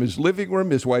March from his living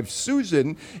room. His wife,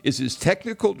 Susan, is his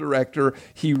technical director.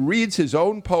 He reads his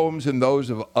own poems and those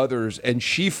of others, and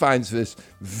she finds this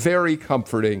very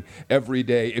comforting every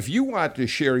day. If you want to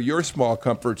share your small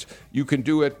comforts, you can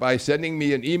do it by sending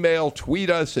me an email,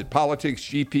 tweet us at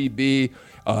PoliticsGPB.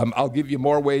 I'll give you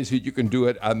more ways that you can do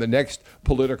it on the next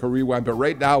Political Rewind. But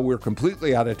right now, we're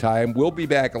completely out of time. We'll be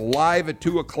back live at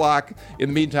 2 o'clock. In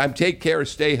the meantime, take care,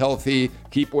 stay healthy,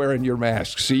 keep wearing your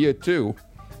mask. See you at 2.